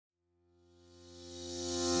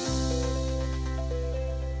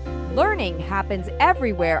Learning happens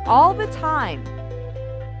everywhere all the time.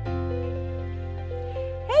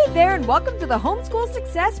 Hey there, and welcome to the Homeschool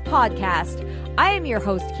Success Podcast. I am your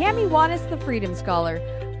host, Cami Wanis, the Freedom Scholar.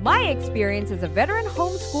 My experience as a veteran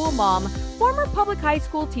homeschool mom, former public high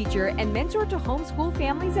school teacher, and mentor to homeschool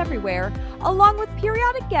families everywhere, along with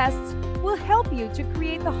periodic guests, will help you to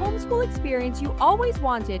create the homeschool experience you always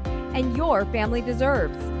wanted and your family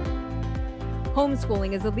deserves.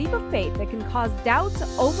 Homeschooling is a leap of faith that can cause doubt,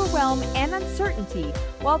 overwhelm, and uncertainty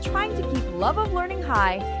while trying to keep love of learning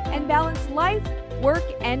high and balance life, work,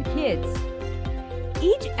 and kids.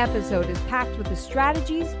 Each episode is packed with the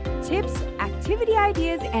strategies, tips, activity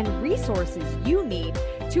ideas, and resources you need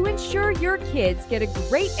to ensure your kids get a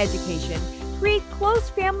great education, create close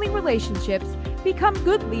family relationships, become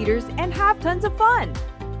good leaders, and have tons of fun.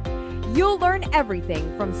 You'll learn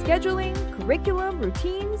everything from scheduling, curriculum,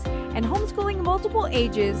 routines, and homeschooling multiple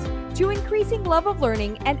ages to increasing love of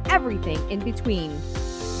learning and everything in between.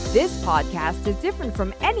 This podcast is different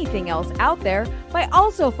from anything else out there by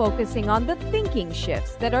also focusing on the thinking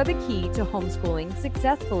shifts that are the key to homeschooling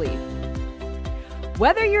successfully.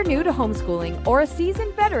 Whether you're new to homeschooling or a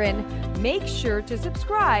seasoned veteran, make sure to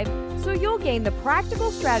subscribe so you'll gain the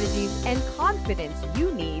practical strategies and confidence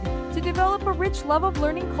you need to develop a rich love of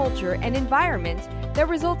learning culture and environment that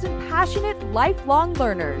results in passionate, lifelong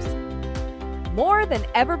learners. More than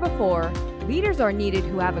ever before, leaders are needed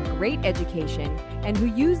who have a great education and who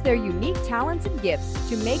use their unique talents and gifts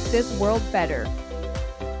to make this world better.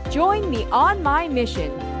 Join me on my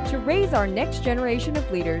mission to raise our next generation of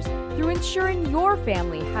leaders through ensuring your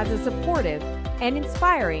family has a supportive and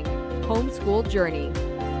inspiring homeschool journey.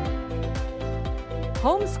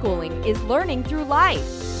 Homeschooling is learning through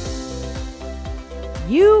life.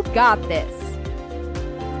 You got this.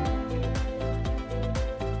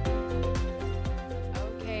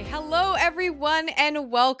 Hello, everyone, and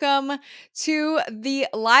welcome to the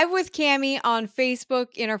Live with Cami on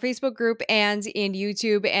Facebook, in our Facebook group and in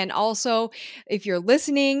YouTube. And also, if you're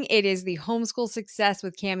listening, it is the Homeschool Success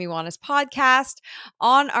with Cami Wanis podcast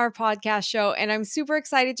on our podcast show. And I'm super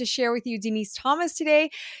excited to share with you Denise Thomas today.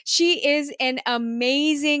 She is an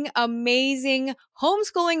amazing, amazing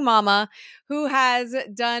homeschooling mama who has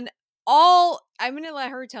done I'm going to let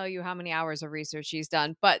her tell you how many hours of research she's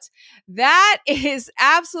done, but that is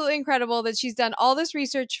absolutely incredible that she's done all this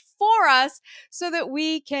research for us so that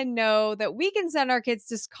we can know that we can send our kids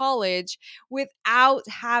to college without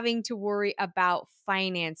having to worry about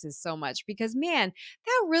finances so much, because man,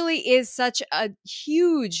 that really is such a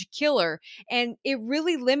huge killer, and it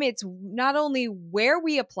really limits not only where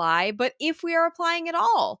we apply, but if we are applying at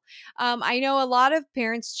all. I know a lot of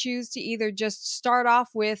parents choose to either just start off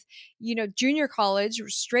with, junior college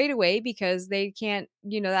straight away because they can't,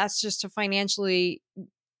 that's just a financially,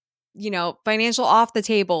 financial off the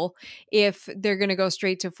table. If they're going to go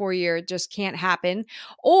straight to 4-year, it just can't happen.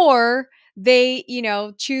 Or they,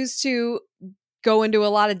 choose to go into a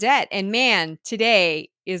lot of debt. And man, today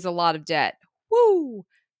is a lot of debt. Woo!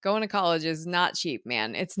 Going to college is not cheap,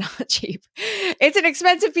 man. It's not cheap. It's an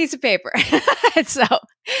expensive piece of paper.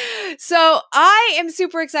 So I am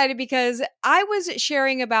super excited because I was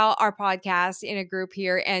sharing about our podcast in a group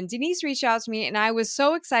here, and Denise reached out to me, and I was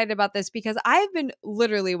so excited about this because I've been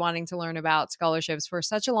literally wanting to learn about scholarships for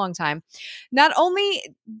such a long time. Not only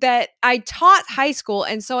that I taught high school,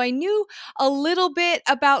 and so I knew a little bit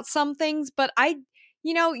about some things, but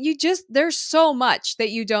there's so much that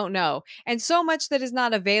you don't know, and so much that is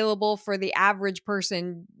not available for the average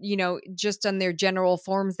person, just on their general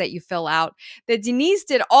forms that you fill out, that Denise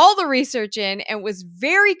did all the research in and was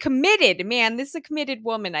very committed. Man, this is a committed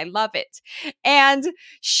woman. I love it. And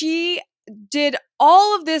she did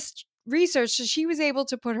all of this research, so she was able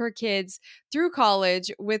to put her kids through college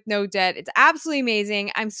with no debt. It's absolutely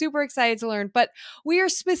amazing. I'm super excited to learn, but we are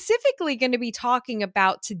specifically going to be talking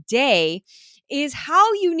about today is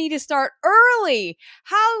how you need to start early,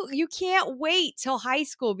 how you can't wait till high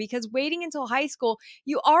school, because waiting until high school,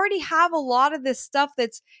 you already have a lot of this stuff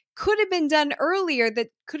that's could have been done earlier that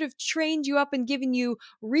could have trained you up and given you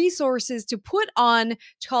resources to put on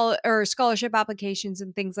scholarship applications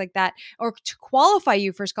and things like that, or to qualify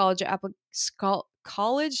you for college.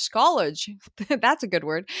 That's a good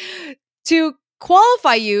word. To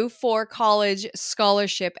qualify you for college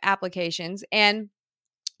scholarship applications. And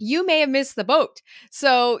you may have missed the boat.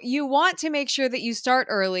 So you want to make sure that you start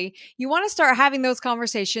early. You want to start having those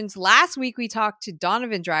conversations. Last week, we talked to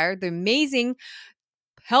Donovan Dreyer, the amazing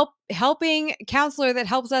helping counselor that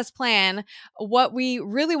helps us plan what we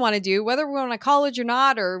really want to do, whether we're going to college or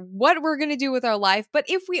not, or what we're going to do with our life. But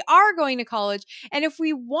if we are going to college, and if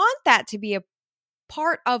we want that to be a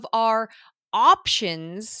part of our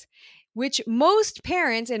options, which most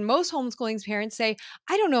parents and most homeschooling parents say,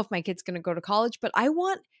 I don't know if my kid's going to go to college, but I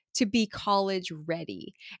want to be college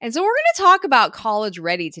ready. And so we're going to talk about college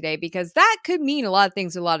ready today because that could mean a lot of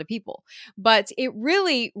things to a lot of people. But it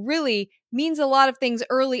really, really means a lot of things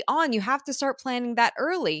early on. You have to start planning that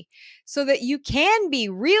early so that you can be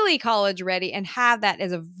really college ready and have that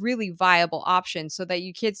as a really viable option so that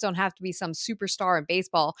you kids don't have to be some superstar in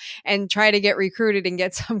baseball and try to get recruited and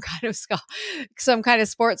get some kind of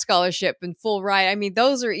sports scholarship and full ride. I mean,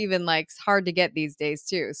 those are even like hard to get these days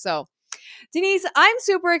too. So Denise, I'm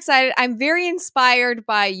super excited. I'm very inspired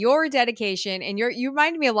by your dedication, and you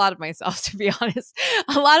remind me a lot of myself, to be honest.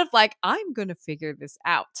 A lot of like, I'm going to figure this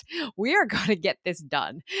out. We are going to get this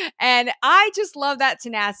done. And I just love that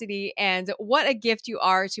tenacity and what a gift you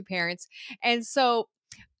are to parents. And so,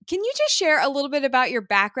 can you just share a little bit about your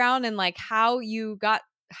background and like how you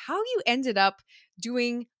ended up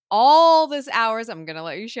doing all this hours? I'm going to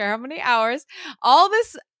let you share how many hours, all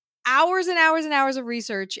this hours and hours and hours of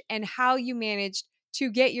research and how you managed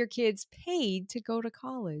to get your kids paid to go to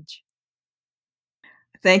college.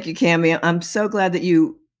 Thank you, Cami. I'm so glad that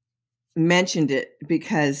you mentioned it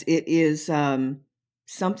because it is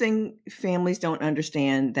something families don't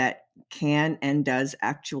understand that can and does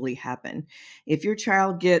actually happen. If your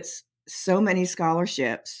child gets so many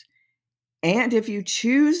scholarships, and if you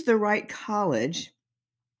choose the right college,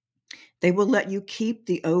 they will let you keep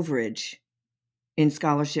the overage in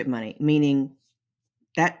scholarship money, meaning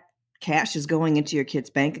that cash is going into your kid's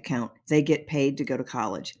bank account. They get paid to go to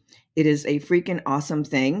college. It is a freaking awesome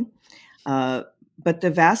thing. But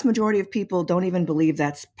the vast majority of people don't even believe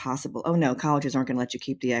that's possible. Oh no, colleges aren't going to let you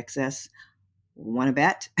keep the excess. Want to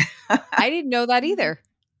bet? I didn't know that either.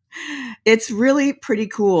 It's really pretty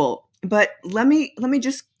cool. But let me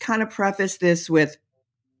just kind of preface this with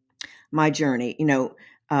my journey.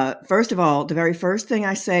 First of all, the very first thing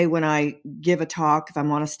I say when I give a talk, if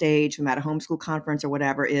I'm on a stage, if I'm at a homeschool conference or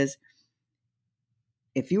whatever, is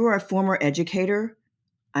if you are a former educator,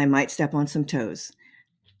 I might step on some toes.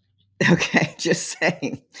 Okay, just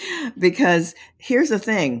saying. Because here's the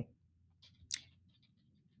thing.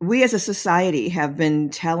 We as a society have been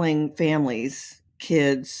telling families,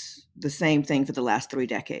 kids, the same thing for the last 3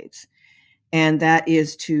 decades. And that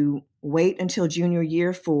is to wait until junior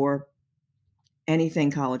year for anything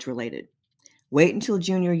college related. Wait until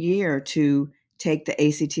junior year to take the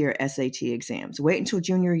ACT or SAT exams. Wait until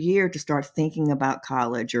junior year to start thinking about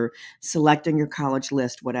college or selecting your college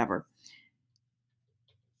list, whatever.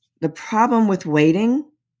 The problem with waiting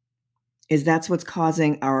is that's what's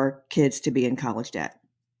causing our kids to be in college debt.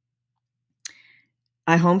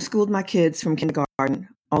 I homeschooled my kids from kindergarten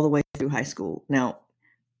all the way through high school. Now,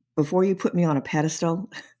 before you put me on a pedestal,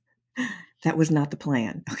 that was not the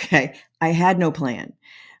plan, okay? I had no plan.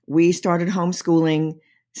 We started homeschooling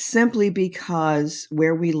simply because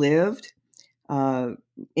where we lived,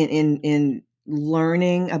 in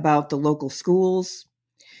learning about the local schools,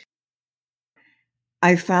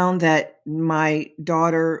 I found that my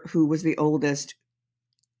daughter, who was the oldest,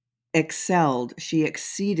 excelled. She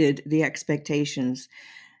exceeded the expectations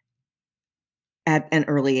at an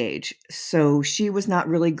early age. So she was not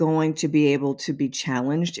really going to be able to be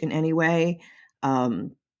challenged in any way.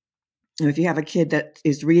 If you have a kid that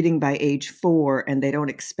is reading by age 4 and they don't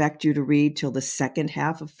expect you to read till the second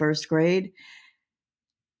half of first grade,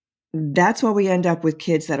 that's why we end up with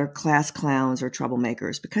kids that are class clowns or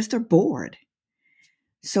troublemakers because they're bored.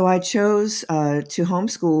 So I chose to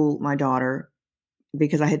homeschool my daughter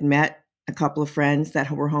because I had met a couple of friends that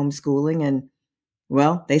were homeschooling and,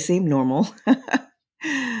 well, they seemed normal.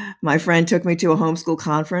 My friend took me to a homeschool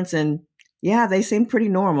conference and yeah, they seemed pretty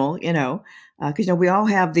normal, because we all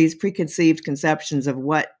have these preconceived conceptions of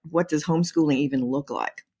what does homeschooling even look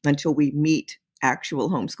like until we meet actual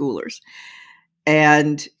homeschoolers.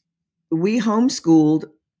 And we homeschooled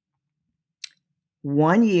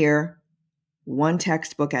 1 year, one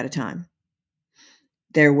textbook at a time.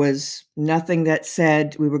 There was nothing that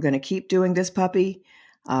said we were going to keep doing this puppy.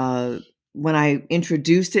 When I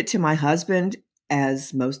introduced it to my husband,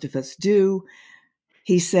 as most of us do,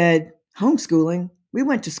 he said, homeschooling, we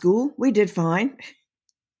went to school, we did fine.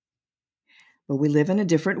 But we live in a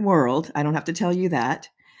different world. I don't have to tell you that.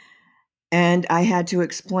 And I had to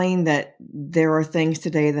explain that there are things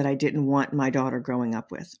today that I didn't want my daughter growing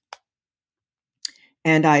up with.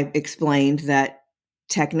 And I explained that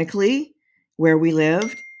technically, where we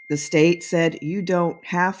lived, the state said you don't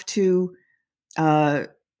have to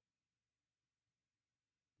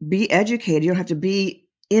be educated. You don't have to be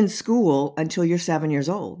in school until you're 7 years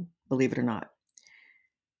old, believe it or not.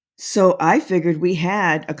 So I figured we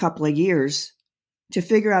had a couple of years to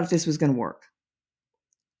figure out if this was going to work.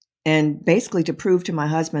 And basically to prove to my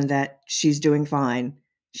husband that she's doing fine,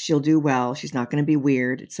 she'll do well, she's not going to be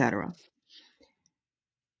weird, etc.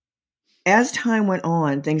 As time went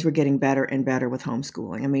on, things were getting better and better with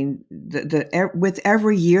homeschooling. I mean, with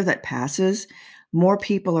every year that passes, more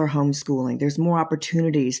people are homeschooling. There's more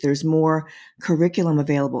opportunities. There's more curriculum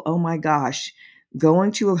available. Oh my gosh,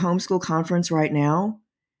 going to a homeschool conference right now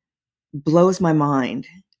blows my mind.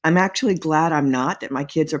 I'm actually glad I'm not, that my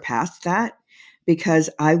kids are past that, because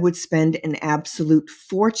I would spend an absolute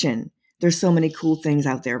fortune. There's so many cool things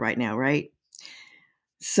out there right now, right?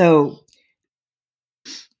 So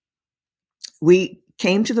we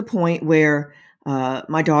came to the point where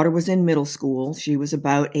my daughter was in middle school. She was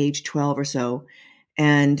about age 12 or so.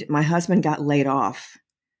 And my husband got laid off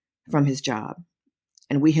from his job.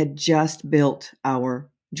 And we had just built our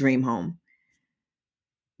dream home,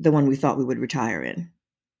 the one we thought we would retire in.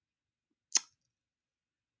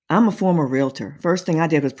 I'm a former realtor. First thing I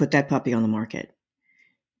did was put that puppy on the market,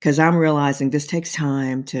 because I'm realizing this takes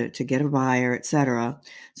time to get a buyer, etc.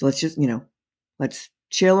 So let's just, let's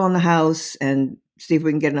chill on the house and see if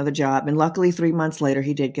we can get another job. And luckily, 3 months later,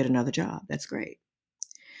 he did get another job. That's great.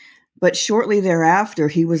 But shortly thereafter,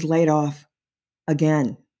 he was laid off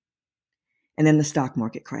again. And then the stock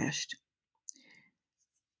market crashed.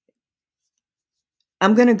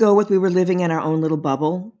 I'm going to go with, we were living in our own little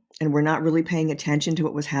bubble, and we're not really paying attention to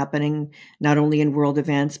what was happening, not only in world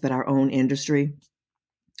events, but our own industry.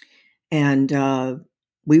 And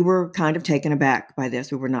we were kind of taken aback by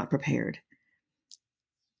this. We were not prepared.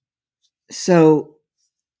 So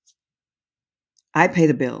I pay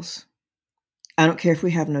the bills. I don't care if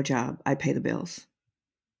we have no job. I pay the bills.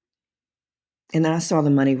 And then I saw the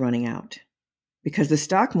money running out, because the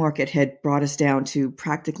stock market had brought us down to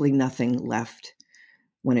practically nothing left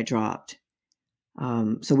when it dropped.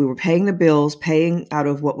 So we were paying the bills, paying out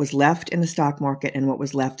of what was left in the stock market and what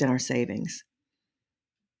was left in our savings.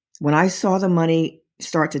 When I saw the money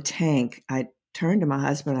start to tank, I turned to my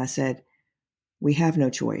husband and I said, we have no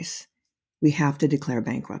choice. We have to declare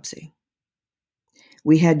bankruptcy.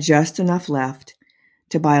 We had just enough left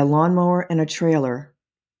to buy a lawnmower and a trailer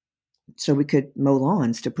so we could mow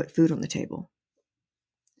lawns to put food on the table.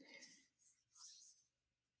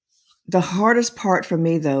 The hardest part for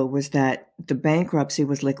me, though, was that the bankruptcy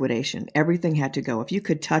was liquidation. Everything had to go. If you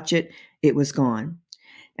could touch it, it was gone.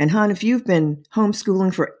 And hon, if you've been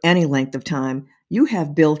homeschooling for any length of time, you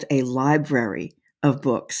have built a library of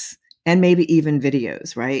books and maybe even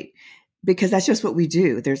videos, right? Because that's just what we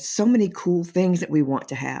do. There's so many cool things that we want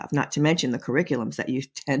to have, not to mention the curriculums that you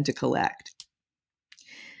tend to collect.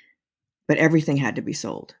 But everything had to be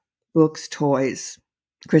sold. Books, toys,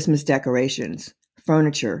 Christmas decorations,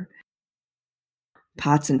 furniture,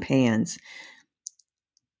 pots and pans.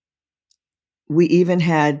 We even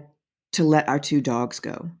had to let our 2 dogs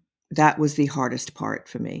go. That was the hardest part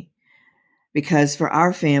for me, because for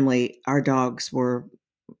our family, our dogs were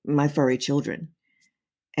my furry children.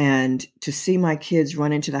 And to see my kids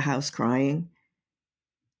run into the house crying,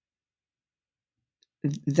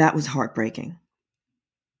 that was heartbreaking.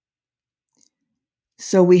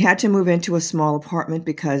 So we had to move into a small apartment,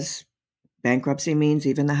 because bankruptcy means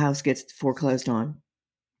even the house gets foreclosed on.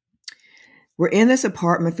 We're in this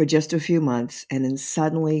apartment for just a few months, and then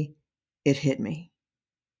suddenly it hit me.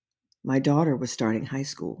 My daughter was starting high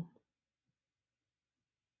school.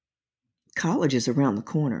 College is around the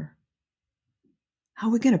corner. How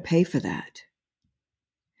are we going to pay for that?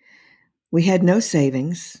 We had no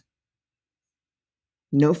savings,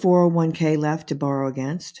 no 401k left to borrow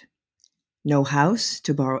against, no house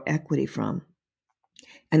to borrow equity from.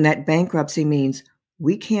 And that bankruptcy means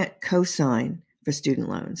we can't co-sign for student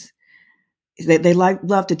loans. They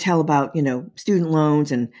love to tell about, student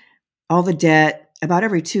loans and all the debt about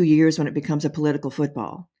every 2 years when it becomes a political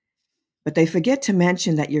football. But they forget to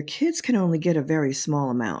mention that your kids can only get a very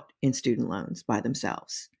small amount in student loans by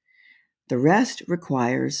themselves. The rest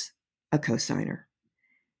requires a cosigner.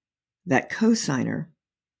 That cosigner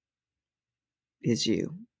is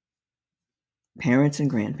you, parents and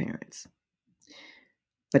grandparents.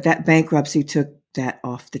 But that bankruptcy took that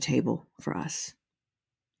off the table for us.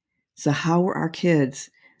 So how are our kids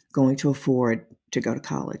going to afford to go to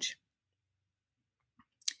college?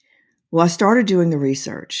 Well, I started doing the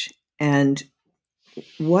research, and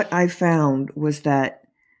what I found was that,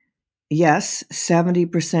 yes,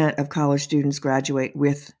 70% of college students graduate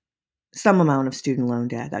with some amount of student loan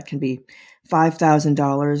debt. That can be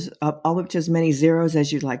 $5,000 up to as many zeros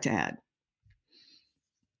as you'd like to add.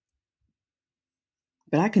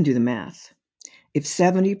 But I can do the math. If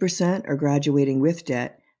 70% are graduating with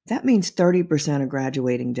debt, that means 30% are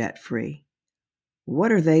graduating debt-free.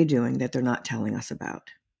 What are they doing that they're not telling us about?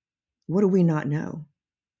 What do we not know?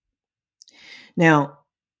 Now,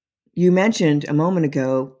 you mentioned a moment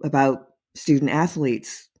ago about student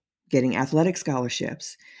athletes getting athletic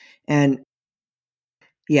scholarships. And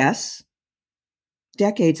yes,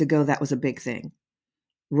 decades ago, that was a big thing.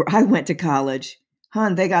 Where I went to college,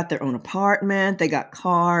 they got their own apartment, they got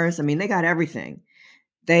cars. I mean, they got everything.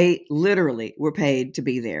 They literally were paid to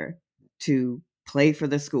be there to play for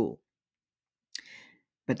the school.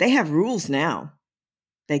 But they have rules now.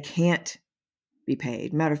 They can't be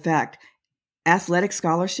paid. Matter of fact, athletic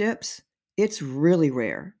scholarships, it's really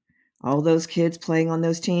rare. All those kids playing on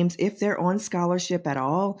those teams, if they're on scholarship at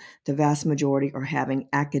all, the vast majority are having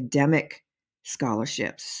academic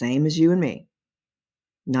scholarships, same as you and me,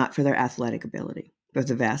 not for their athletic ability, but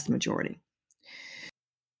the vast majority.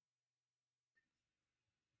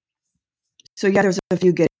 So yeah, there's a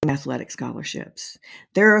few getting athletic scholarships.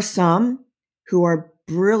 There are some who are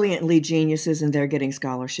brilliantly geniuses and they're getting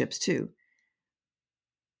scholarships too.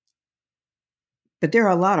 But there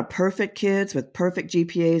are a lot of perfect kids with perfect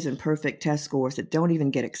GPAs and perfect test scores that don't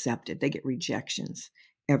even get accepted. They get rejections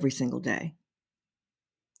every single day.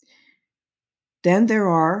 Then there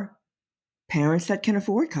are parents that can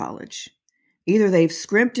afford college. Either they've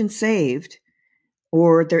scrimped and saved,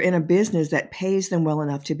 or they're in a business that pays them well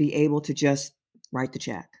enough to be able to just write the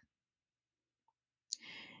check.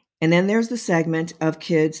 And then there's the segment of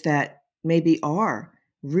kids that maybe are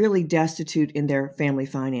really destitute in their family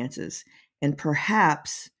finances. And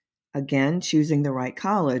perhaps, again, choosing the right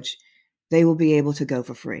college, they will be able to go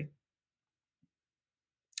for free.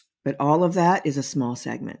 But all of that is a small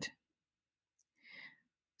segment.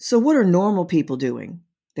 So what are normal people doing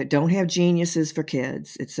that don't have geniuses for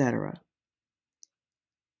kids, etc.?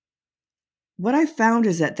 What I found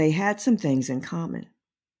is that they had some things in common.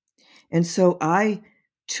 And so I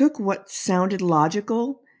took what sounded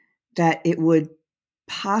logical, that it would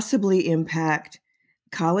possibly impact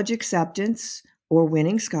college acceptance or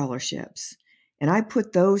winning scholarships, and I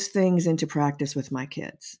put those things into practice with my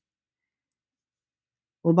kids.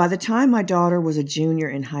 Well, by the time my daughter was a junior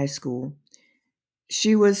in high school,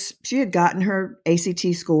 she had gotten her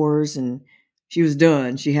ACT scores and she was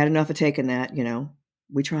done. She had enough of taking that,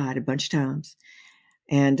 We tried a bunch of times.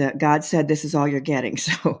 And God said, this is all you're getting.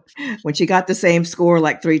 So when she got the same score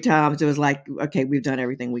like 3 times, it was like, okay, we've done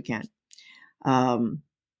everything we can.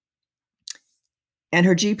 And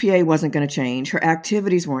her GPA wasn't going to change. Her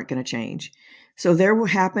activities weren't going to change. So there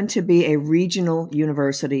happened to be a regional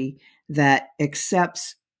university that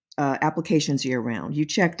accepts applications year round. You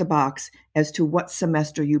check the box as to what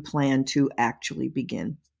semester you plan to actually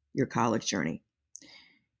begin your college journey.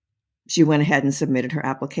 She went ahead and submitted her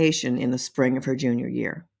application in the spring of her junior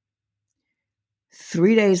year.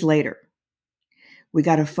 3 days later, we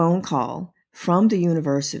got a phone call from the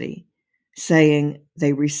university saying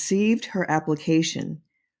they received her application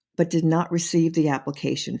but did not receive the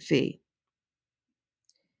application fee.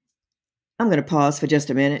 I'm going to pause for just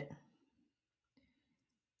a minute.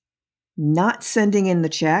 Not sending in the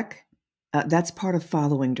check, that's part of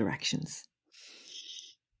following directions.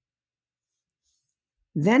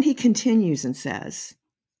 Then he continues and says,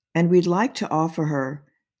 and we'd like to offer her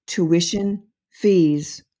tuition,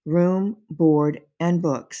 fees, room, board, and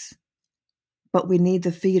books, but we need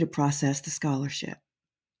the fee to process the scholarship.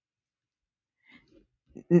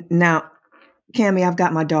 Now, Cammie, I've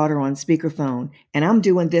got my daughter on speakerphone, and I'm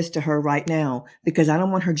doing this to her right now because I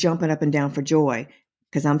don't want her jumping up and down for joy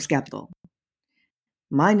because I'm skeptical.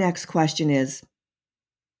 My next question is,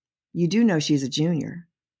 you do know she's a junior?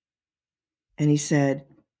 And he said,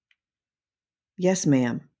 yes,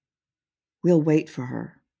 ma'am. We'll wait for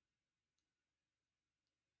her.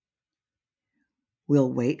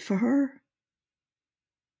 We'll wait for her?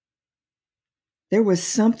 There was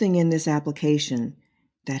something in this application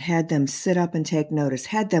that had them sit up and take notice,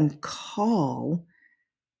 had them call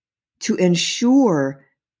to ensure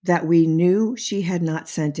that we knew she had not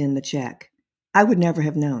sent in the check. I would never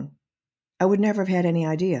have known. I would never have had any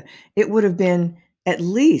idea. It would have been at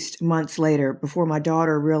least months later before my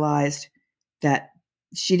daughter realized that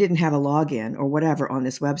she didn't have a login or whatever on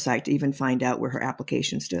this website to even find out where her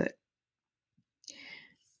application stood.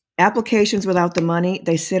 Applications without the money,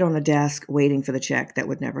 they sit on a desk waiting for the check that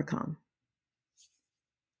would never come.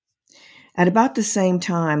 At about the same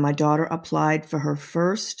time, my daughter applied for her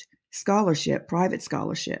first scholarship, private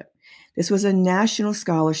scholarship. This was a national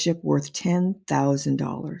scholarship worth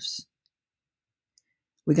 $10,000.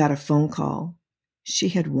 We got a phone call. She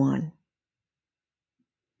had won.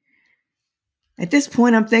 At this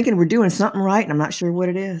point, I'm thinking we're doing something right, and I'm not sure what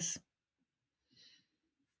it is.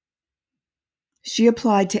 She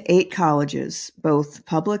applied to 8 colleges, both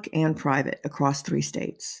public and private, across 3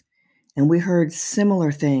 states. And we heard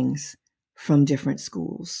similar things from different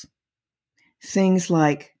schools. Things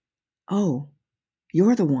like, oh,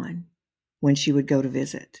 you're the one, when she would go to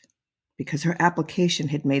visit, because her application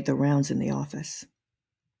had made the rounds in the office.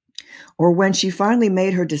 Or when she finally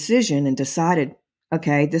made her decision and decided,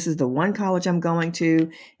 okay, this is the one college I'm going to,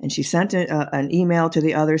 and she sent an email to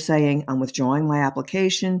the other saying, I'm withdrawing my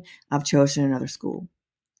application, I've chosen another school.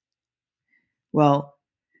 Well,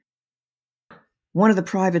 one of the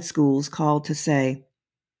private schools called to say,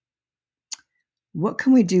 what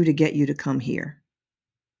can we do to get you to come here?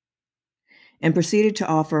 And proceeded to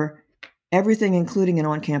offer everything, including an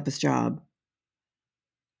on-campus job,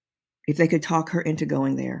 if they could talk her into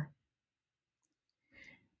going there.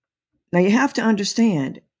 Now, you have to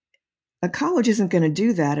understand, a college isn't going to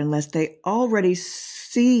do that unless they already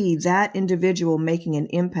see that individual making an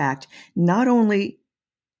impact, not only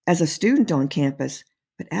as a student on campus,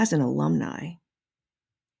 but as an alumni.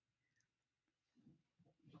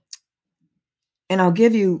 And I'll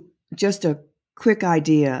give you just a quick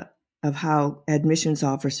idea of how admissions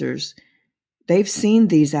officers, they've seen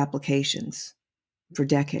these applications for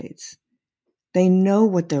decades. They know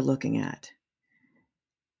what they're looking at.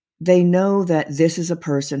 They know that this is a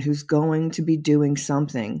person who's going to be doing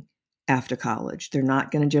something after college. They're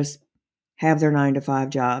not going to just have their 9-to-5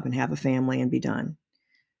 job and have a family and be done.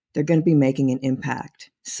 They're going to be making an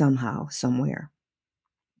impact somehow, somewhere.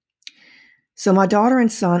 So my daughter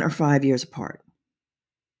and son are 5 years apart.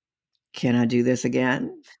 Can I do this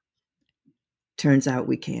again? Turns out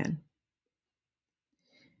we can.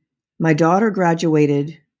 My daughter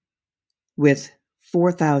graduated with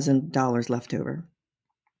 $4,000 left over.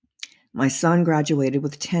 My son graduated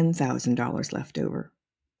with $10,000 left over.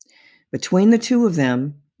 Between the two of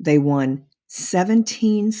them, they won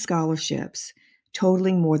 17 scholarships,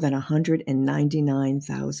 totaling more than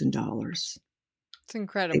 $199,000. It's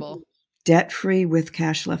incredible. Debt-free with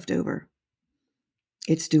cash left over.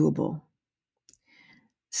 It's doable.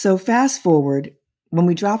 So fast forward, when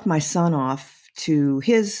we dropped my son off to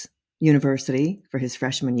his university for his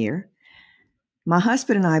freshman year, my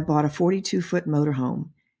husband and I bought a 42-foot motorhome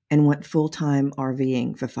and went full-time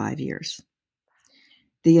RVing for 5 years.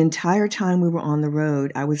 The entire time we were on the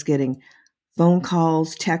road, I was getting phone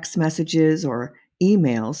calls, text messages, or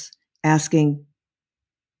emails asking,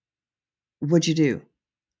 what'd you do?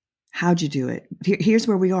 How'd you do it? Here's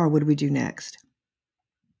where we are. What do we do next?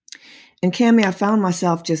 And Cammie, I found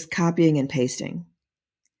myself just copying and pasting.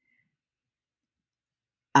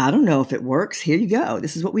 I don't know if it works. Here you go.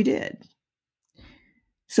 This is what we did.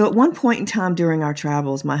 So at one point in time during our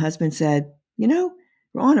travels, my husband said, we're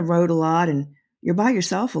on the road a lot and you're by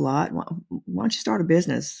yourself a lot. Why don't you start a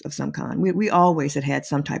business of some kind? We always had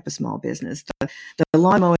some type of small business. The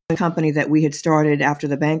lawn mowing company that we had started after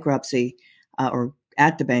the bankruptcy or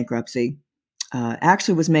at the bankruptcy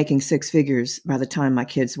actually was making 6 figures by the time my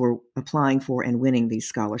kids were applying for and winning these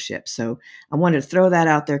scholarships. So I wanted to throw that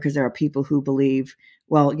out there because there are people who believe,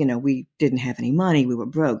 well, we didn't have any money. We were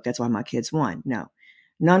broke. That's why my kids won. No,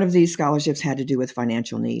 none of these scholarships had to do with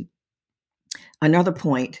financial need. Another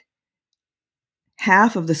point,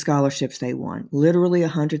 half of the scholarships they won, literally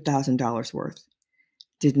 $100,000 worth,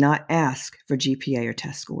 did not ask for GPA or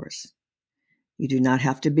test scores. You do not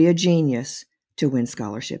have to be a genius to win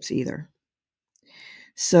scholarships either.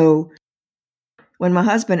 So when my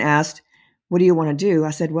husband asked, what do you want to do?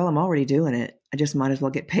 I said, well, I'm already doing it. I just might as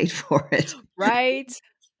well get paid for it. Right.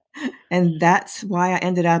 And that's why I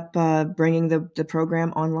ended up bringing the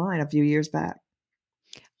program online a few years back.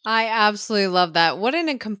 I absolutely love that. What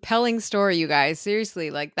a compelling story, you guys. Seriously,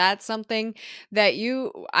 like that's something that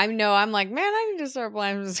I'm like, man, I need to start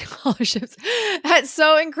applying for scholarships. That's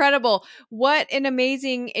so incredible. What an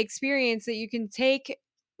amazing experience that you can take.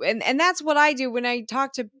 And that's what I do when I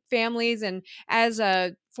talk to families and as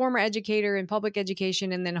a former educator in public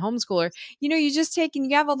education and then homeschooler, you just take and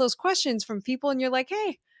you have all those questions from people and you're like,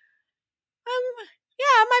 hey, yeah,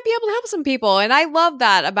 I might be able to help some people. And I love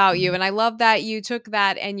that about you. And I love that you took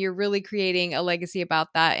that and you're really creating a legacy about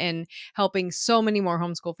that and helping so many more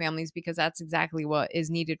homeschool families because that's exactly what is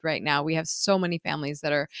needed right now. We have so many families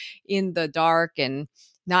that are in the dark and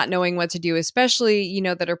not knowing what to do, especially,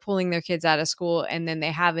 that are pulling their kids out of school and then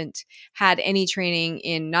they haven't had any training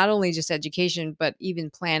in not only just education, but even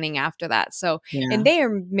planning after that. So, and they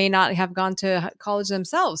may not have gone to college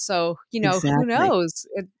themselves. So, Exactly. who knows?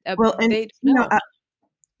 Well, and They know.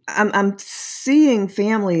 I'm seeing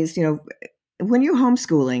families, when you're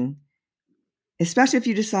homeschooling, especially if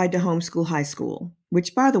you decide to homeschool high school,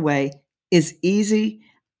 which by the way is easy.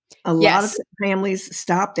 A lot of Yes. families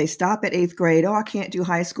stop. They stop at 8th grade. Oh, I can't do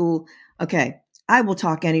high school. Okay. I will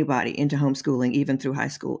talk anybody into homeschooling, even through high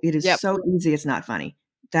school. It is Yep. so easy. It's not funny.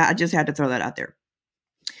 That I just had to throw that out there.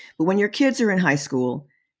 But when your kids are in high school,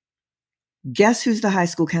 guess who's the high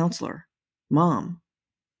school counselor? Mom,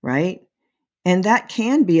 right? And that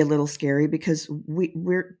can be a little scary because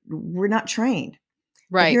we're not trained.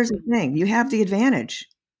 But Right. here's the thing, you have the advantage.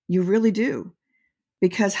 You really do.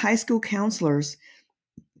 Because high school counselors,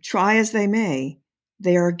 try as they may,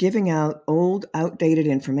 they are giving out old, outdated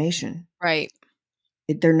information. Right.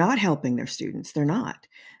 They're not helping their students. They're not.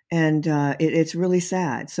 And it's really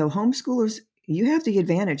sad. So homeschoolers, you have the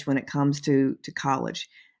advantage when it comes to college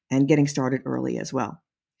and getting started early as well.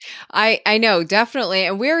 I know, definitely.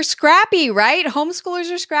 And we're scrappy, right?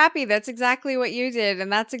 Homeschoolers are scrappy. That's exactly what you did.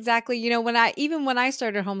 And that's exactly, when I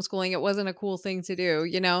started homeschooling, it wasn't a cool thing to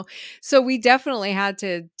do. So we definitely had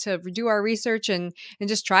to do our research and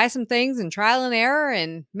just try some things and trial and error.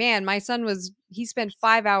 And man, my son he spent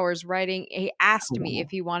 5 hours writing. He asked me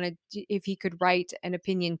Wow. if he could write an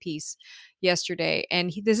opinion piece yesterday.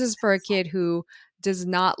 And this is for a kid who does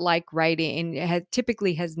not like writing and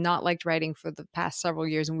typically has not liked writing for the past several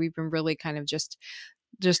years, and we've been really kind of just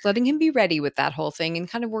letting him be ready with that whole thing and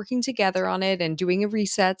kind of working together on it and doing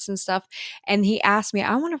resets and stuff. And he asked me,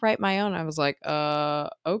 I want to write my own. I was like,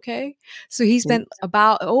 okay. So he Yeah. spent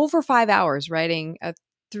about over 5 hours writing a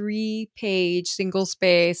 3-page single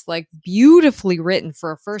space, like beautifully written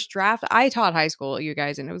for a first draft. I taught high school, you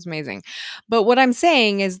guys, and it was amazing. But what I'm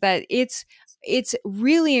saying is that it's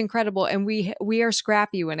really incredible, and we are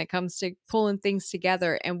scrappy when it comes to pulling things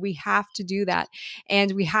together, and we have to do that,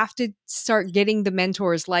 and we have to start getting the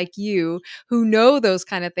mentors like you who know those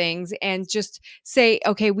kind of things and just say,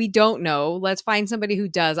 okay, we don't know, let's find somebody who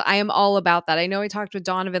does. I am all about that. I know I talked with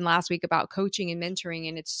Donovan last week about coaching and mentoring,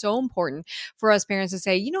 and it's so important for us parents to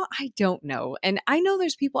say, I don't know, and I know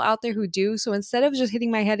there's people out there who do. So instead of just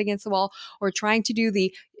hitting my head against the wall or trying to do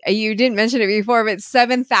the, you didn't mention it before, but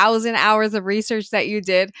 7,000 hours of research that you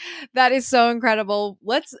did. That is so incredible.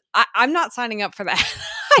 I'm not signing up for that.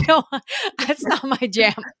 I don't, that's not my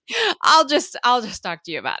jam. I'll just talk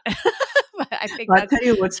to you about it. But I think Well, I'll that's, tell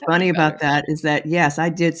you what's that'd funny be about better. that is that, yes, I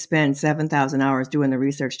did spend 7,000 hours doing the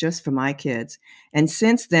research just for my kids. And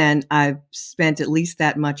since then, I've spent at least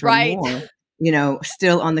that much or Right. more,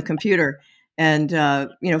 still on the computer. And,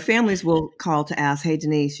 families will call to ask, hey,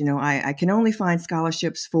 Denise, I can only find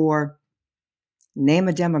scholarships for name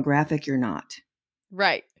a demographic you're not.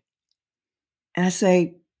 Right. And I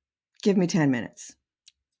say, give me 10 minutes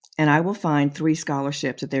and I will find 3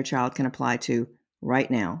 scholarships that their child can apply to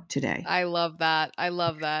right now, today. I love that. I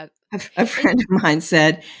love that. A And friend of mine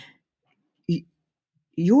said,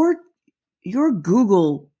 your your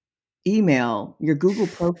Google email, your Google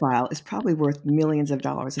profile is probably worth millions of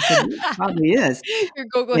dollars. I said, yeah, it probably is, your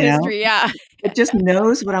Google you know. history, yeah. It just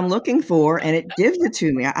knows what I'm looking for and it gives it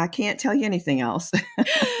to me. I can't tell you anything else.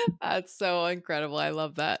 That's so incredible. I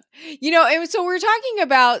love that. And so we're talking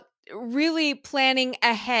about really planning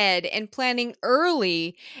ahead and planning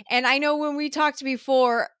early. And I know when we talked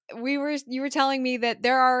before, you were telling me that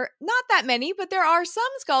there are not that many, but there are some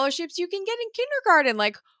scholarships you can get in kindergarten.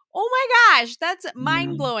 Like, oh my gosh, that's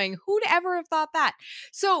mind Yeah. blowing. Who'd ever have thought that?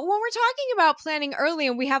 So when we're talking about planning early,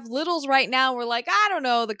 and we have littles right now, we're like, I don't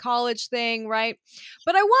know, the college thing, right?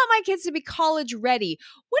 But I want my kids to be college ready.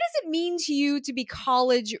 What does it mean to you to be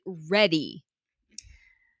college ready?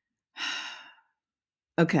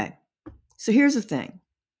 Okay. So here's the thing.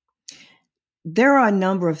 There are a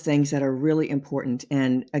number of things that are really important.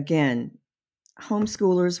 And again,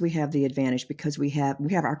 homeschoolers, we have the advantage because we have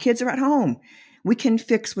our kids are at home. We can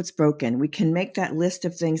fix what's broken. We can make that list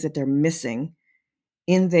of things that they're missing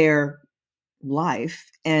in their life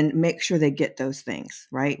and make sure they get those things,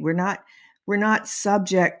 right? We're not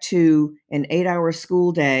subject to an 8-hour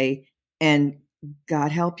school day and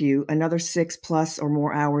God help you, another 6 plus or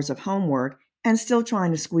more hours of homework and still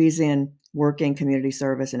trying to squeeze in working community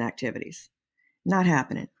service and activities. Not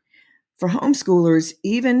happening. For homeschoolers,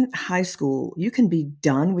 even high school, you can be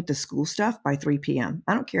done with the school stuff by 3 p.m.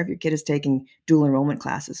 I don't care if your kid is taking dual enrollment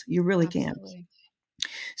classes. You really can. Absolutely.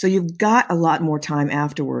 So you've got a lot more time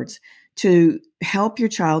afterwards to help your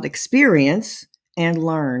child experience and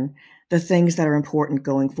learn the things that are important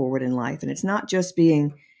going forward in life. And it's not just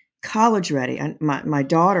being college ready. And my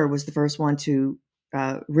daughter was the first one to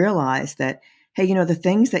realize that, hey, the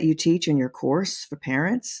things that you teach in your course for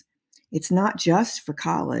parents, it's not just for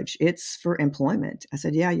college, it's for employment. I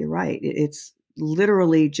said, yeah, you're right. It's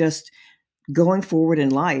literally just going forward in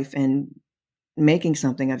life and making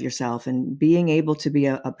something of yourself and being able to be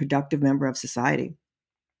a productive member of society.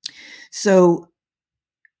 So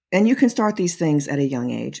And you can start these things at a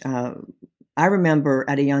young age. I remember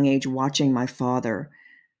at a young age watching my father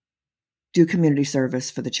do community service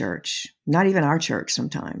for the church, not even our church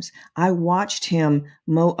sometimes. I watched him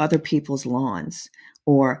mow other people's lawns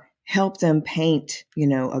or help them paint,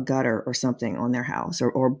 a gutter or something on their house,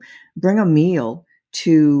 or bring a meal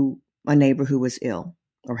to a neighbor who was ill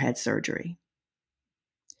or had surgery.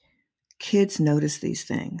 Kids notice these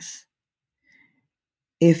things.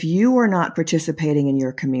 If you are not participating in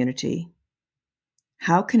your community,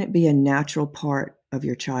 how can it be a natural part of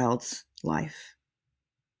your child's life?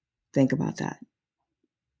 Think about that.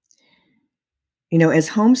 As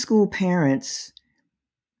homeschool parents,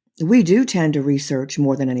 we do tend to research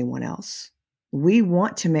more than anyone else. We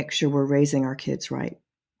want to make sure we're raising our kids right.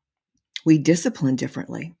 We discipline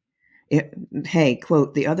differently. Hey,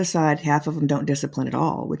 quote, the other side, half of them don't discipline at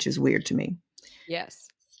all, which is weird to me. Yes.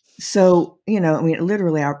 So,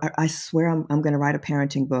 literally, I swear I'm going to write a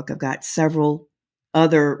parenting book. I've got several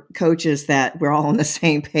other coaches that we're all on the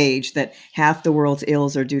same page that half the world's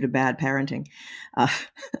ills are due to bad parenting. Uh,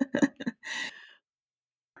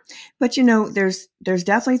 but there's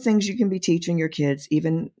definitely things you can be teaching your kids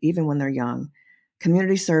even when they're young.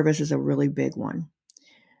 Community service is a really big one.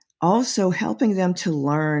 Also, helping them to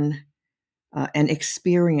learn and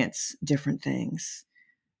experience different things.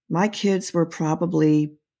 My kids were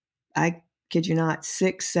probably, I kid you not,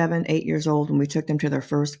 6, 7, 8 years old when we took them to their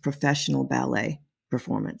first professional ballet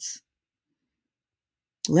performance.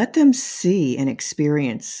 Let them see and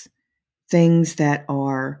experience things that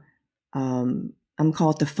are, I'm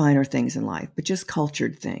call it the finer things in life, but just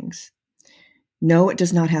cultured things. No, it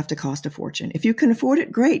does not have to cost a fortune. If you can afford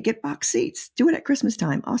it, great. Get box seats. Do it at Christmas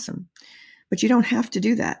time. Awesome. But you don't have to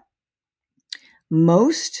do that.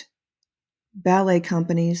 Most ballet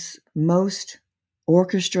companies, most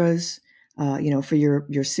orchestras, for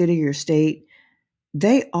your city, your state,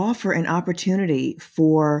 they offer an opportunity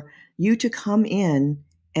for you to come in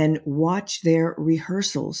and watch their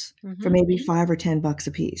rehearsals for maybe $5 or $10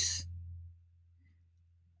 a piece.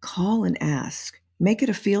 Call and ask. Make it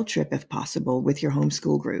a field trip if possible with your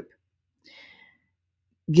homeschool group.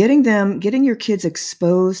 Getting your kids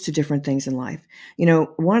exposed to different things in life.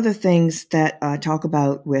 One of the things that I talk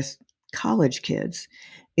about with college kids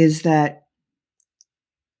is that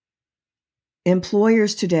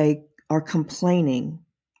employers today are complaining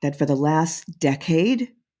that for the last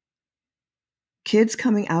decade, kids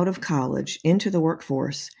coming out of college into the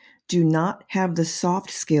workforce do not have the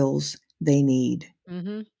soft skills they need.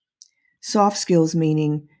 Mm-hmm. Soft skills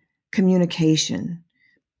meaning communication,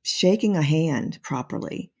 shaking a hand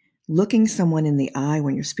properly, looking someone in the eye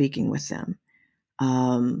when you're speaking with them,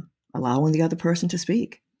 allowing the other person to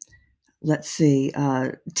speak. Let's see,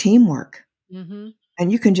 teamwork. Mm-hmm.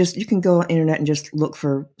 And you can go on the internet and just look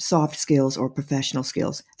for soft skills or professional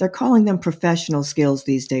skills. They're calling them professional skills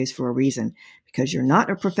these days for a reason, because you're not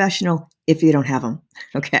a professional if you don't have them.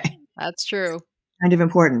 Okay. That's true. Kind of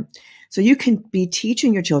important. So you can be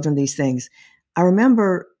teaching your children these things. I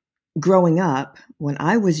remember growing up when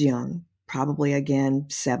I was young, probably again,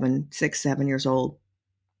 6, 7 years old.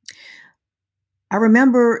 I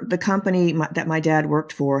remember the company that my dad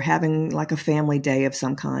worked for having like a family day of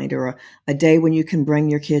some kind, or a day when you can bring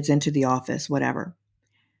your kids into the office, whatever.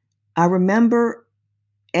 I remember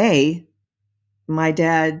my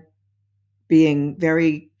dad being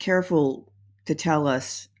very careful to tell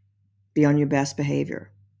us, be on your best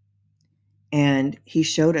behavior. And he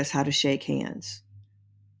showed us how to shake hands,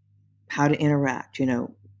 how to interact.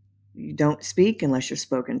 You don't speak unless you're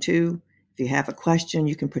spoken to. If you have a question,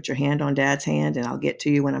 you can put your hand on dad's hand and I'll get to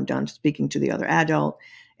you when I'm done speaking to the other adult,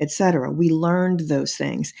 etc. We learned those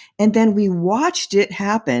things. And then we watched it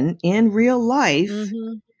happen in real life,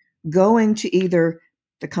 going to either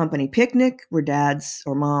the company picnic where dad's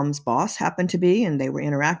or mom's boss happened to be and they were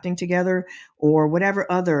interacting together, or whatever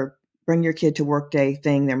other bring your kid to work day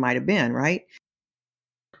thing there might have been, right?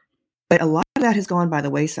 But a lot of that has gone by the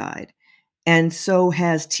wayside. And so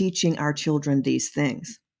has teaching our children these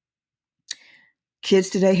things. Kids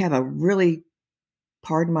today have a really,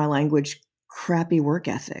 pardon my language, crappy work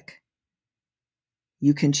ethic.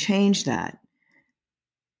 You can change that.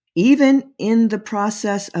 Even in the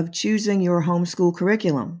process of choosing your homeschool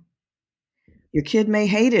curriculum. Your kid may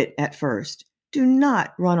hate it at first. Do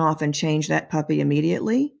not run off and change that puppy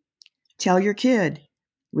immediately. Tell your kid,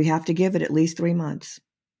 we have to give it at least 3 months.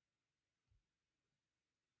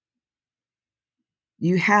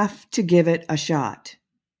 You have to give it a shot.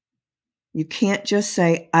 You can't just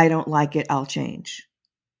say, I don't like it, I'll change.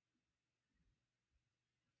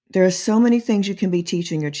 There are so many things you can be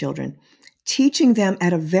teaching your children. Teaching them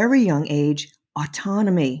at a very young age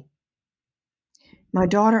autonomy. My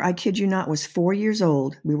daughter, I kid you not, was 4 years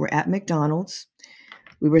old. We were at McDonald's.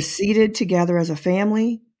 We were seated together as a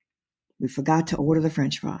family. We forgot to order the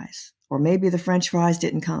french fries, or maybe the french fries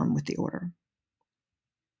didn't come with the order.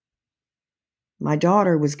 My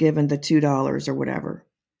daughter was given the $2 or whatever.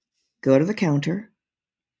 Go to the counter,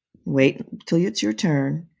 wait till it's your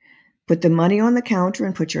turn, put the money on the counter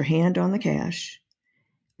and put your hand on the cash.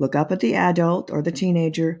 Look up at the adult or the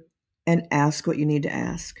teenager and ask what you need to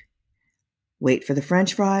ask. Wait for the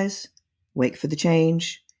french fries, wait for the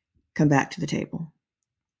change, come back to the table.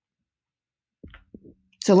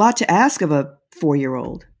 It's a lot to ask of a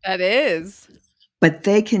 4-year-old, That is. but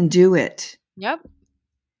they can do it. Yep.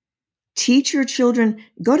 Teach your children,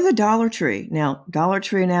 go to the Dollar Tree. Now, Dollar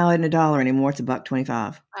Tree now isn't $1 anymore, it's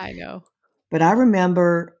 $1.25. I know. But I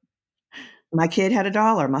remember my kid had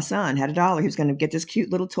 $1. My son had $1. He was going to get this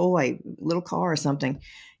cute little toy, little car or something.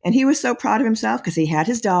 And he was so proud of himself because he had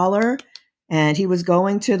his dollar and he was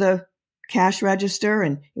going to the cash register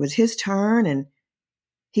and it was his turn and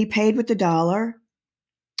he paid with the dollar.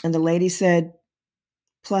 And the lady said,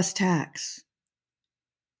 plus tax.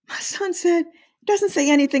 My son said, it doesn't say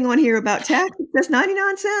anything on here about tax. It says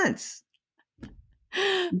 99 cents.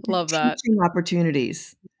 Love that. Teaching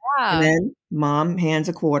opportunities. And Yeah. then mom hands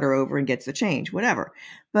a quarter over and gets the change, whatever.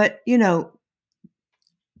 But,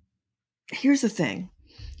 here's the thing.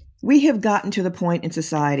 We have gotten to the point in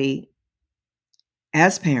society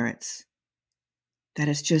as parents that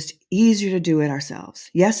it's just easier to do it ourselves.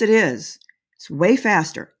 Yes, it is. It's way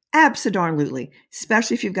faster. Absolutely.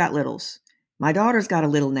 Especially if you've got littles. My daughter's got a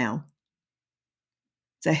little now.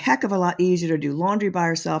 It's a heck of a lot easier to do laundry by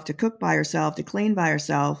herself, to cook by herself, to clean by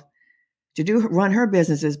herself, to run her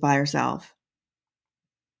businesses by herself.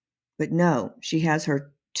 But no, she has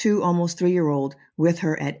her 2, almost 3-year-old with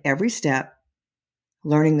her at every step,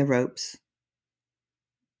 learning the ropes,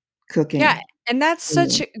 cooking. Yeah, and that's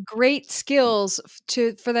such great skills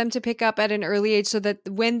for them to pick up at an early age so that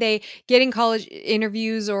when they get in college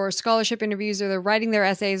interviews or scholarship interviews or they're writing their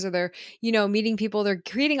essays or they're, meeting people, they're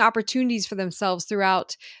creating opportunities for themselves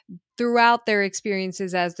throughout their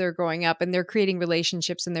experiences as they're growing up, and they're creating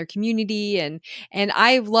relationships in their community. And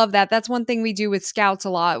I love that. That's one thing we do with scouts a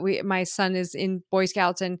lot. My son is in Boy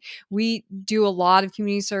Scouts and we do a lot of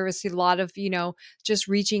community service, a lot of, just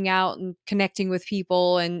reaching out and connecting with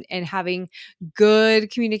people and having good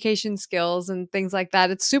communication skills and things like that.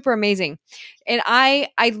 It's super amazing. And I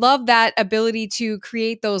love that ability to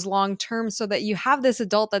create those long term so that you have this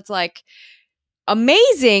adult that's like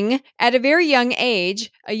amazing at a very young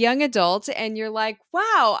age, a young adult, and you're like,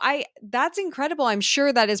 wow, that's incredible. I'm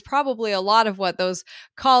sure that is probably a lot of what those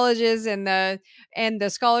colleges and the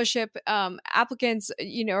scholarship applicants,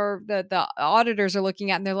 or the auditors are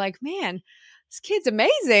looking at, and they're like, man, this kid's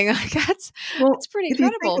amazing. Like Well, that's pretty if you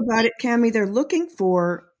think incredible. about it, Cami, they're looking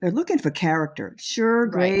for character. Sure,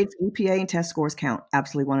 Right. grades, GPA, and test scores count.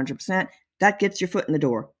 Absolutely 100%. That gets your foot in the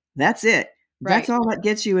door. That's it. That's Right. all that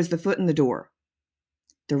gets you is the foot in the door.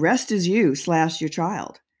 The rest is you / your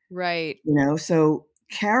child. Right. So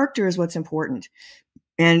character is what's important.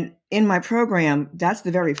 And in my program, that's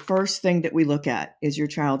the very first thing that we look at is your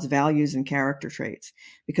child's values and character traits,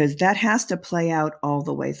 because that has to play out all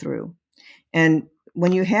the way through. And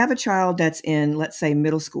when you have a child that's in, let's say,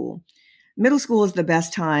 middle school is the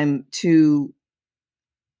best time to,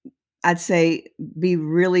 I'd say, be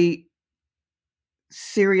really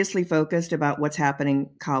seriously focused about what's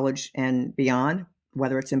happening college and beyond,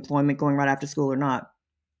 whether it's employment going right after school or not.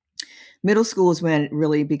 Middle school is when it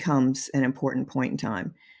really becomes an important point in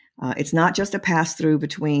time. It's not just a pass through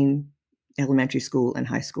between elementary school and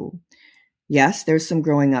high school. Yes, there's some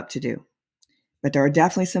growing up to do, but there are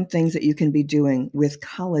definitely some things that you can be doing with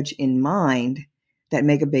college in mind that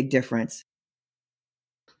make a big difference.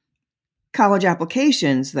 College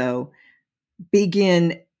applications, though,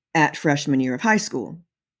 begin at freshman year of high school.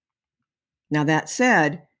 Now, that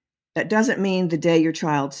said, that doesn't mean the day your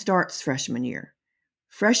child starts freshman year.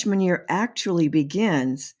 Freshman year actually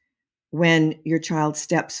begins when your child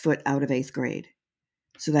steps foot out of 8th grade.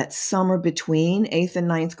 So that summer between 8th and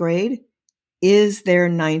 9th grade is their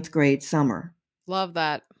 9th grade summer. Love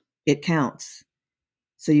that. It counts.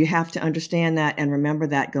 So you have to understand that and remember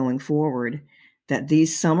that going forward, that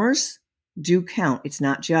these summers do count. It's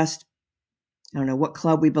not just, I don't know, what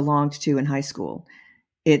club we belonged to in high school.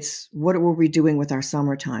 It's what were we doing with our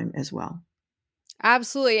summertime as well.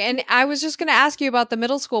 Absolutely. And I was just going to ask you about the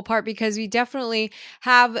middle school part because we definitely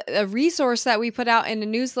have a resource that we put out in a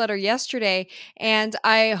newsletter yesterday. And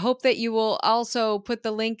I hope that you will also put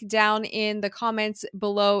the link down in the comments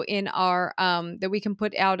below in our, that we can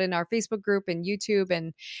put out in our Facebook group and YouTube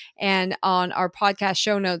and on our podcast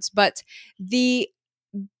show notes. But the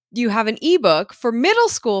you have an ebook for middle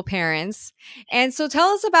school parents. And so tell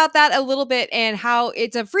us about that a little bit and how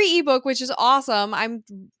it's a free ebook, which is awesome.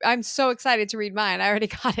 I'm so excited to read mine. I already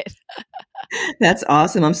got it. That's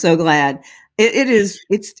awesome. I'm so glad. It is.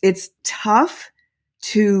 It's tough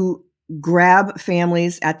to grab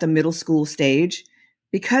families at the middle school stage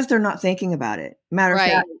because they're not thinking about it. Matter of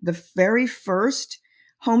fact, Right. the very first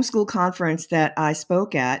homeschool conference that I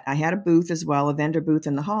spoke at, I had a booth as well, a vendor booth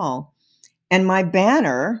in the hall, and my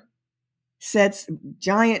banner said,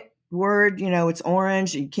 giant word, it's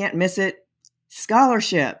orange, you can't miss it,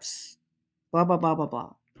 scholarships, blah blah blah blah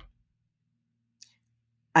blah.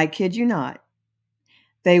 I kid you not.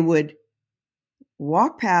 They would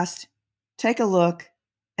walk past, take a look,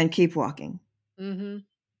 and keep walking. Mm-hmm.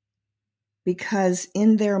 Because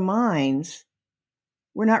in their minds,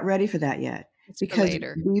 we're not ready for that yet. It's for Because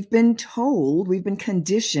later. we've been told, we've been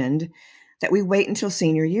conditioned that we wait until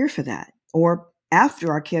senior year for that, or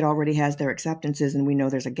after our kid already has their acceptances and we know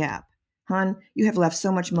there's a gap. Hon, you have left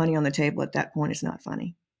so much money on the table at that point, it's not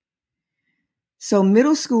funny. So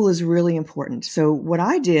middle school is really important. So what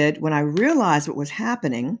I did when I realized what was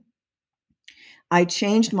happening, I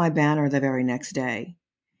changed my banner the very next day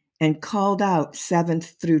and called out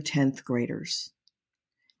 7th through 10th graders.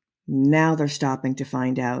 Now they're stopping to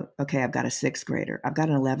find out, okay, I've got a 6th grader. I've got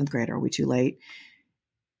an 11th grader. Are we too late?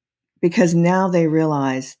 Because now they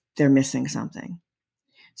realize they're missing something.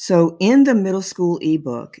 So in the middle school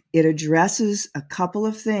ebook, it addresses a couple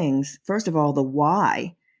of things. First of all, the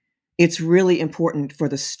why. It's really important for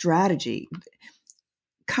the strategy.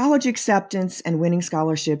 College acceptance and winning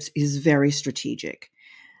scholarships is very strategic.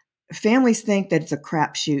 Families think that it's a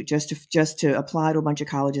crapshoot just to apply to a bunch of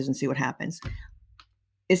colleges and see what happens.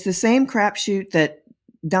 It's the same crapshoot that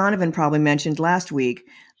Donovan probably mentioned last week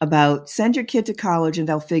about send your kid to college and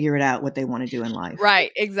they'll figure it out what they want to do in life.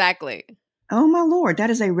 Right. Exactly. Oh my Lord, that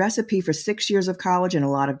is a recipe for 6 years of college and a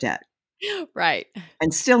lot of debt. Right.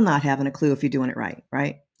 And still not having a clue if you're doing it right,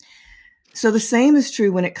 right? So the same is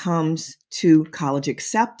true when it comes to college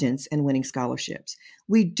acceptance and winning scholarships.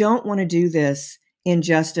 We don't want to do this in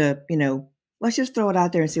just let's just throw it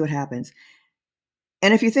out there and see what happens.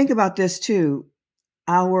 And if you think about this too,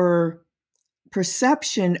 our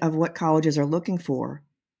perception of what colleges are looking for,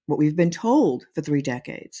 what we've been told for 3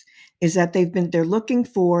 decades, is that they're looking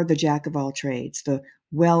for the jack of all trades, the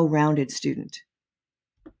well-rounded student.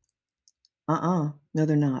 No,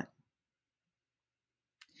 they're not.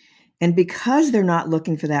 And because they're not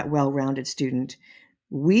looking for that well-rounded student,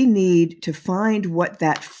 we need to find what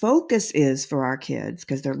that focus is for our kids,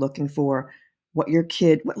 because they're looking for what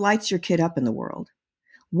lights your kid up in the world.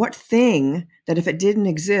 What thing that if it didn't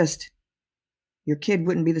exist, your kid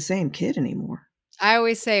wouldn't be the same kid anymore. I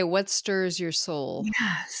always say, what stirs your soul?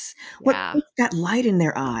 Yes. What Yeah. puts that light in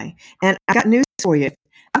their eye? And I got news for you.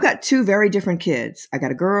 I've got 2 very different kids. I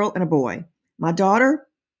got a girl and a boy. My daughter,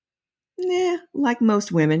 like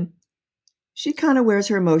most women, she kind of wears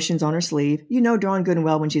her emotions on her sleeve. You know darn good and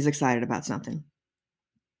well when she's excited about something.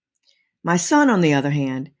 My son, on the other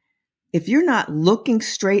hand, if you're not looking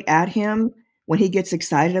straight at him when he gets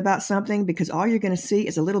excited about something, because all you're going to see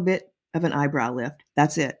is a little bit of an eyebrow lift.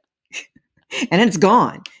 That's it. And then it's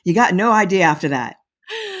gone. You got no idea after that.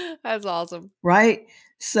 That's awesome. Right?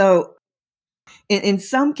 So in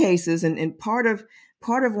some cases, and part of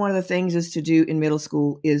one of the things is to do in middle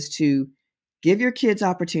school is to give your kids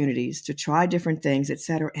opportunities to try different things, et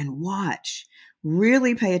cetera, and watch,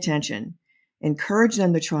 really pay attention, encourage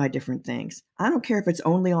them to try different things. I don't care if it's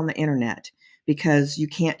only on the internet because you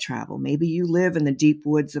can't travel. Maybe you live in the deep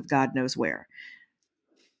woods of God knows where.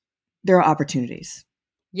 There are opportunities.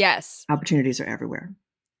 Yes. Opportunities are everywhere.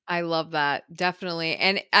 I love that. Definitely.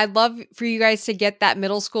 And I'd love for you guys to get that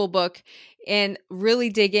middle school book and really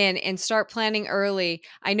dig in and start planning early.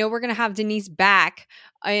 I know we're going to have Denise back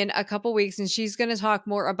in a couple weeks and she's going to talk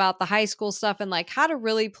more about the high school stuff and like how to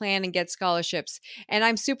really plan and get scholarships. And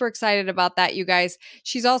I'm super excited about that, you guys.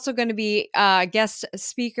 She's also going to be a guest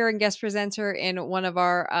speaker and guest presenter in one of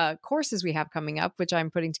our courses we have coming up, which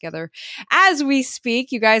I'm putting together as we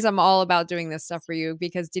speak. You guys, I'm all about doing this stuff for you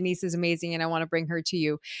because Denise is amazing and I want to bring her to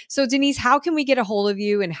you. So Denise, how can we get a hold of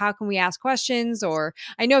you and how can we ask questions? Or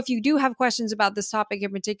I know if you do have questions about this topic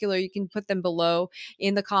in particular, you can put them below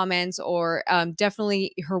in the comments or definitely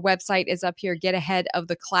her website is up here,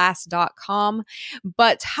 getaheadoftheclass.com.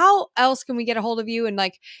 But how else can we get a hold of you? And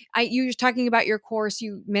like you were talking about your course,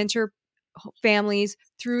 you mentor families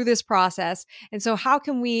through this process. And so how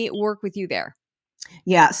can we work with you there?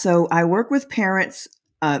 Yeah, so I work with parents,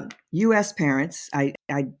 U.S. parents. I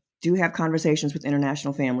do have conversations with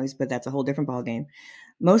international families, but that's a whole different ballgame.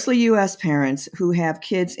 mostly U.S. parents who have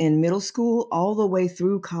kids in middle school all the way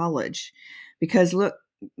through college. Because look,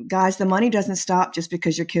 guys, the money doesn't stop just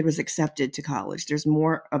because your kid was accepted to college. There's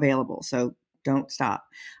more available, so don't stop.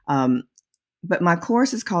 But my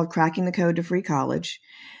course is called Cracking the Code to Free College.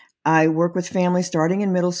 I work with families starting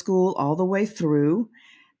in middle school all the way through.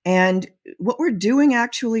 And what we're doing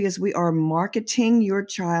actually is we are marketing your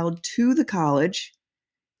child to the college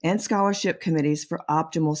and scholarship committees for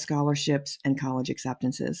optimal scholarships and college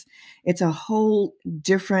acceptances. It's a whole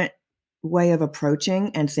different way of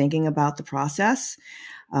approaching and thinking about the process.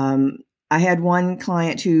 I had one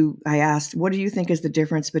client who I asked, what do you think is the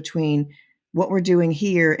difference between what we're doing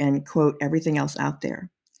here and, quote, everything else out there?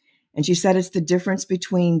 And she said it's the difference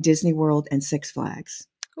between Disney World and Six Flags.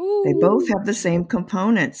 Ooh. They both have the same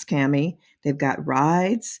components, Cammie. They've got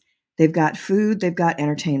rides, they've got food, they've got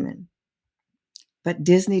entertainment. But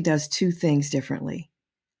Disney does two things differently: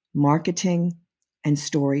 marketing and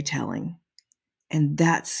storytelling. And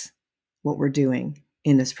that's what we're doing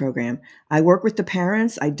in this program. I work with the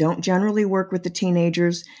parents. I don't generally work with the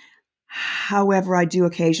teenagers. However, I do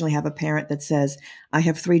occasionally have a parent that says, I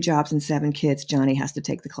have 3 jobs and 7 kids. Johnny has to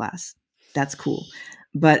take the class. That's cool.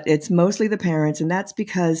 But it's mostly the parents. And that's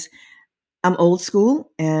because I'm old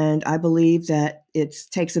school and I believe that it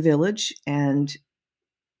takes a village, and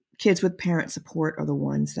kids with parent support are the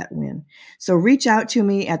ones that win. So reach out to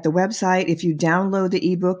me at the website. If you download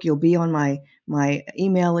the ebook, you'll be on my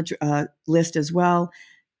email list as well.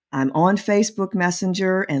 I'm on Facebook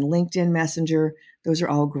Messenger and LinkedIn Messenger. Those are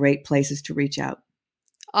all great places to reach out.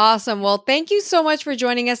 Awesome. Well, thank you so much for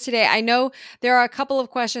joining us today. I know there are a couple of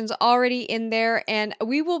questions already in there, and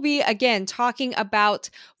we will be, again, talking about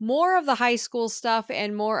more of the high school stuff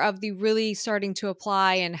and more of the really starting to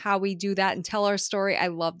apply and how we do that and tell our story. I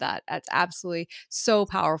love that. That's absolutely so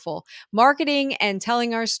powerful. Marketing and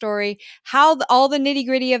telling our story, all the nitty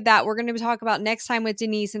gritty of that, we're going to talk about next time with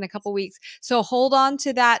Denise in a couple weeks. So hold on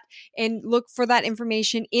to that and look for that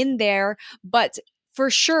information in there. But for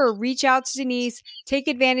sure, reach out to Denise, take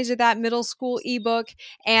advantage of that middle school ebook.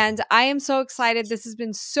 And I am so excited. This has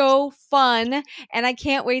been so fun. And I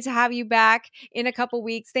can't wait to have you back in a couple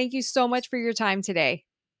weeks. Thank you so much for your time today.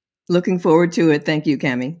 Looking forward to it. Thank you,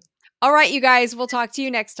 Cammie. All right, you guys, we'll talk to you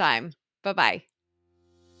next time. Bye-bye.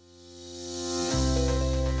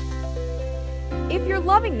 If you're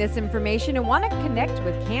loving this information and want to connect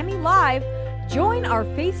with Cammie live, join our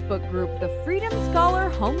Facebook group, the Freedom Scholar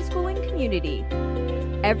Homeschooling Community.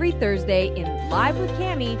 Every Thursday in Live with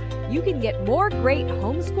Cammie, you can get more great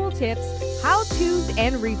homeschool tips, how-tos,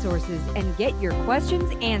 and resources, and get your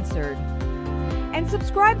questions answered. And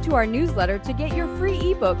subscribe to our newsletter to get your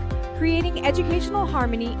free ebook, Creating Educational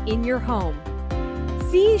Harmony in Your Home.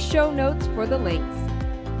 See show notes for the links.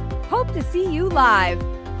 Hope to see you live.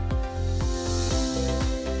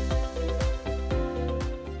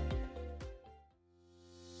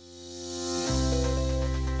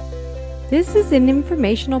 This is an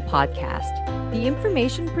informational podcast. The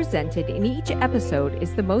information presented in each episode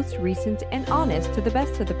is the most recent and honest to the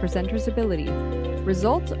best of the presenter's ability.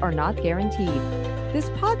 Results are not guaranteed. This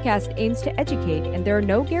podcast aims to educate, and there are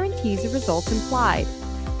no guarantees of results implied.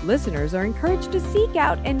 Listeners are encouraged to seek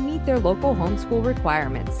out and meet their local homeschool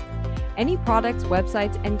requirements. Any products,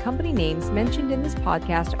 websites, and company names mentioned in this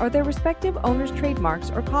podcast are their respective owners' trademarks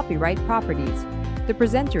or copyright properties. The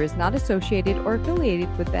presenter is not associated or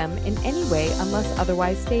affiliated with them in any way unless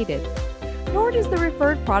otherwise stated. Nor does the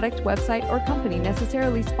referred product, website, or company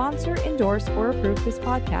necessarily sponsor, endorse, or approve this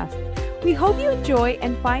podcast. We hope you enjoy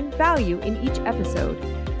and find value in each episode.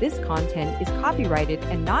 This content is copyrighted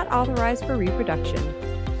and not authorized for reproduction.